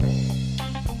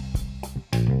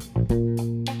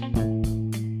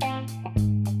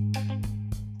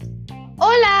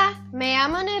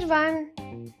everyone.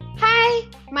 Hi,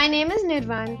 my name is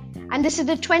Nirvan, and this is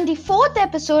the 24th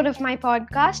episode of my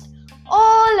podcast,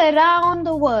 All Around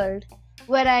the World,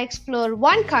 where I explore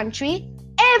one country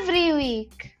every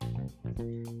week.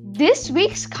 This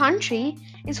week's country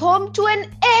is home to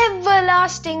an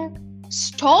everlasting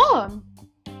storm.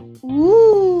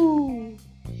 Ooh,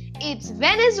 it's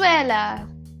Venezuela.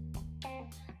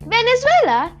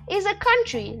 Venezuela is a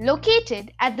country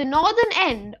located at the northern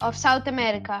end of South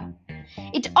America.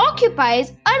 It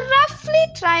occupies a roughly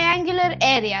triangular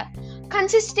area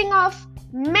consisting of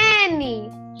many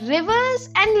rivers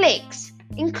and lakes,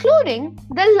 including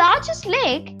the largest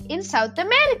lake in South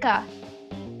America.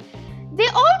 They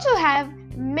also have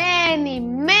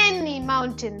many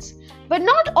mountains, but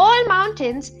not all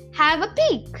mountains have a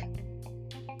peak.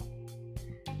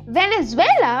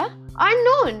 Venezuela are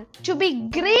known to be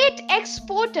great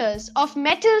exporters of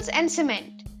metals and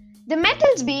cement, the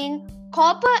metals being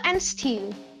copper and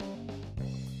steel.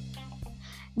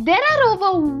 There are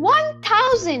over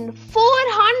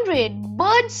 1,400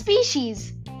 bird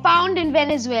species found in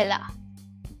Venezuela.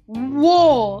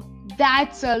 Whoa,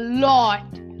 that's a lot!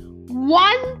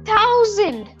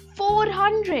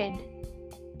 1,400!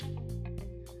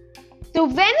 The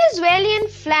Venezuelan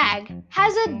flag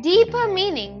has a deeper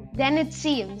meaning than it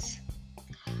seems.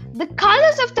 The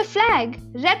colors of the flag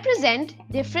represent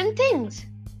different things.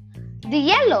 The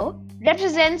yellow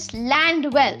represents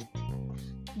land wealth,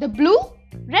 the blue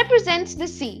represents the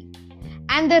sea,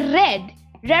 and the red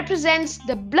represents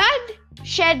the blood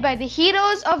shed by the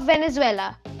heroes of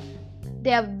Venezuela.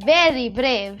 They are very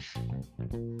brave.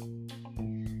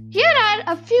 Here are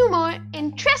a few more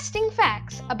interesting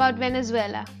facts about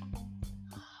Venezuela.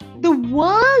 The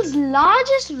world's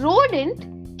largest rodent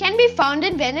can be found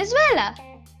in Venezuela.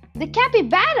 The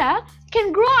capybara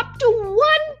can grow up to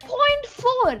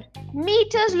 1.4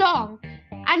 meters long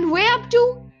and weigh up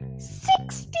to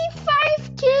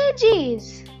 65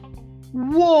 kgs.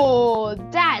 Whoa,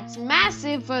 that's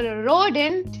massive for a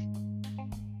rodent.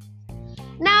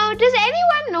 Now, does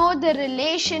anyone know the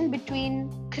relation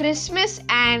between Christmas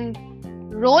and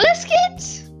roller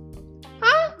skates?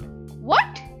 Huh?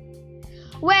 What?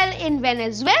 Well, in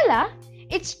Venezuela,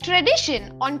 it's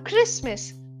tradition on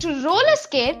Christmas to roller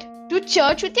skate to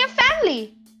church with your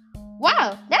family.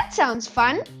 Wow, that sounds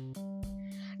fun.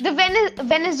 The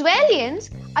Venezuelans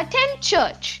attend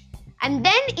church and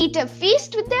then eat a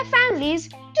feast with their families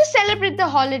to celebrate the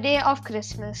holiday of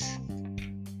Christmas.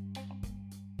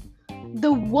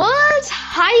 The world's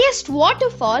highest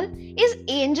waterfall is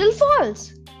Angel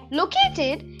Falls,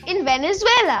 located in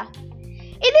Venezuela.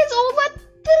 It is over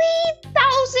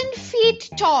 3,000 feet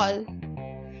tall.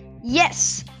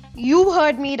 Yes, you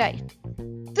heard me right.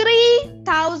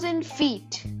 3,000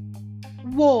 feet.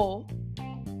 Whoa.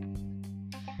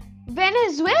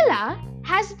 Venezuela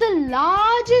has the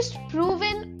largest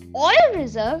proven oil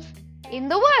reserve in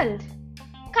the world.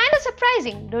 Kind of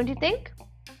surprising, don't you think?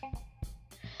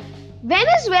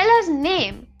 Venezuela's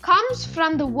name comes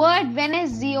from the word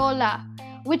Venezuela,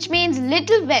 which means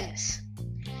Little Venice.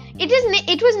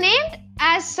 It was named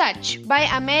as such by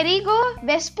Amerigo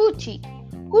Vespucci,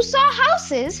 who saw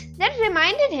houses that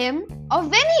reminded him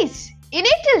of Venice in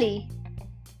Italy.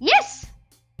 Yes.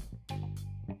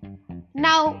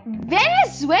 Now,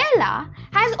 Venezuela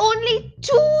has only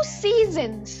 2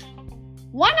 seasons,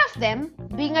 one of them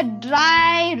being a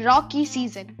dry, rocky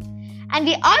season, and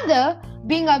the other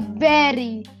being a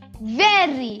very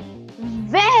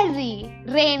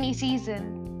rainy season.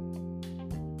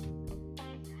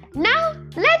 Now,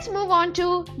 let's move on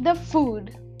to the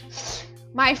food.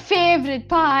 My favorite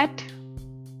part.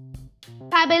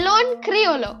 Pabellón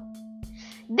Criollo.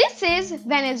 This is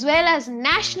Venezuela's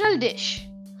national dish.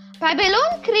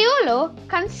 Pabellón Criollo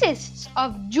consists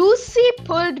of juicy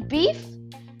pulled beef,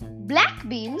 black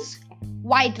beans,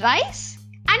 white rice,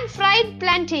 and fried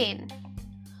plantain.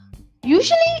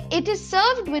 Usually, it is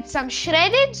served with some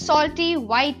shredded salty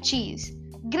white cheese,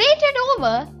 grated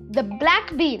over the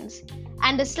black beans,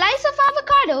 and a slice of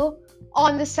avocado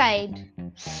on the side.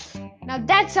 Now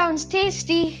that sounds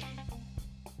tasty.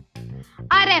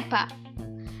 Arepa.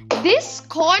 This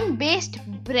corn-based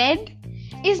bread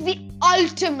is the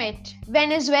ultimate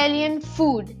Venezuelan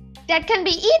food that can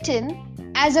be eaten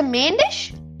as a main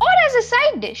dish or as a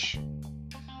side dish.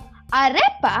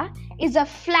 Arepa is a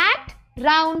flat,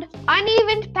 round,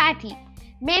 uneven patty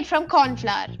made from corn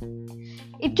flour.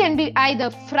 It can be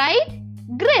either fried,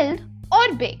 grilled,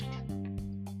 or baked.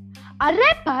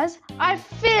 Arepas are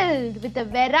filled with a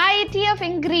variety of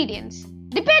ingredients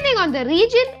depending on the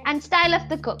region and style of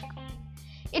the cook.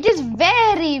 It is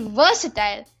very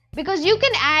versatile because you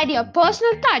can add your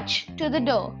personal touch to the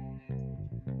dough.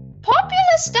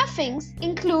 Popular stuffings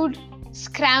include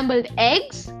scrambled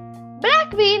eggs,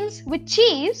 black beans with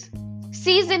cheese,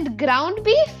 seasoned ground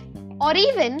beef, or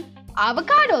even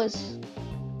avocados.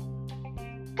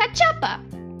 Cachapa.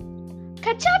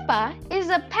 Cachapa is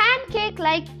a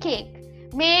pancake-like cake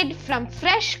made from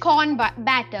fresh corn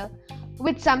batter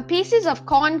with some pieces of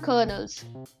corn kernels.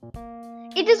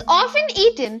 It is often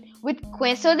eaten with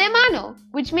queso de mano,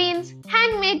 which means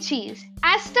handmade cheese,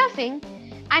 as stuffing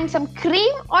and some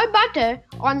cream or butter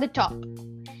on the top.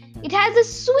 It has a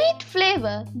sweet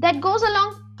flavor that goes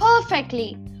along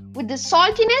perfectly with the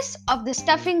saltiness of the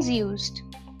stuffings used.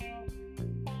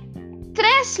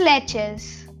 Tres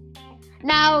leches.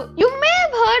 Now, you may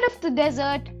have heard of the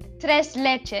dessert tres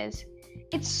leches.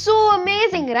 It's so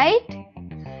amazing, right?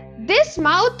 This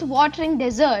mouth-watering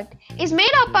dessert is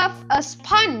made up of a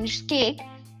sponge cake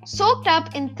soaked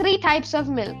up in 3 types of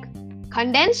milk: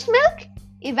 condensed milk,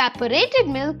 evaporated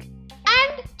milk,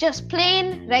 and just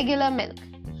plain regular milk,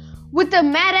 with a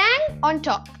meringue on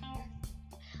top.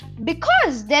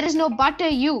 Because there is no butter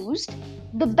used,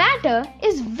 the batter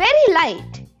is very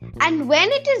light, and when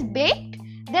it is baked,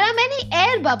 there are many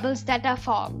air bubbles that are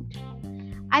formed.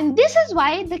 And this is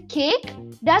why the cake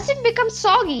doesn't become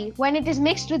soggy when it is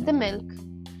mixed with the milk.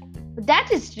 But that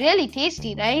is really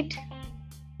tasty, right?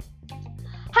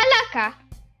 Halaca.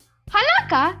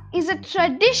 Halaca is a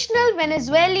traditional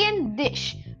Venezuelan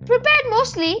dish prepared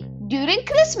mostly during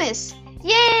Christmas.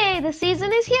 Yay, the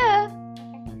season is here.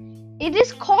 It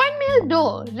is cornmeal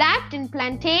dough wrapped in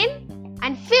plantain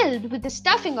and filled with the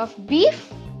stuffing of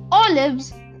beef,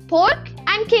 olives, pork,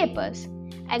 and capers.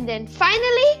 And then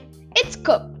finally, it's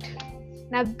cooked.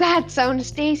 Now that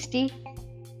sounds tasty.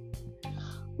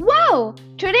 Wow!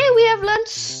 Today we have learned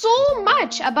so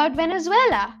much about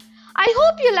Venezuela. I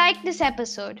hope you liked this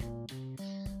episode.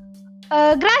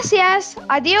 Gracias,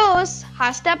 adios,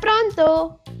 hasta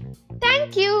pronto.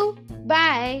 Thank you,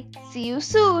 bye, see you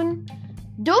soon.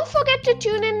 Don't forget to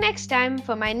tune in next time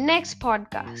for my next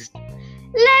podcast.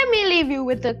 Let me leave you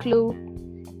with a clue.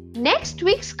 Next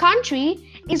week's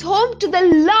country is home to the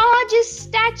largest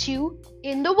statue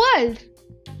in the world.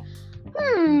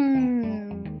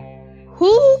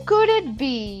 Who could it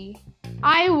be?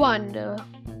 I wonder.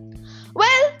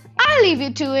 Well, I'll leave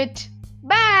you to it.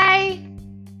 Bye.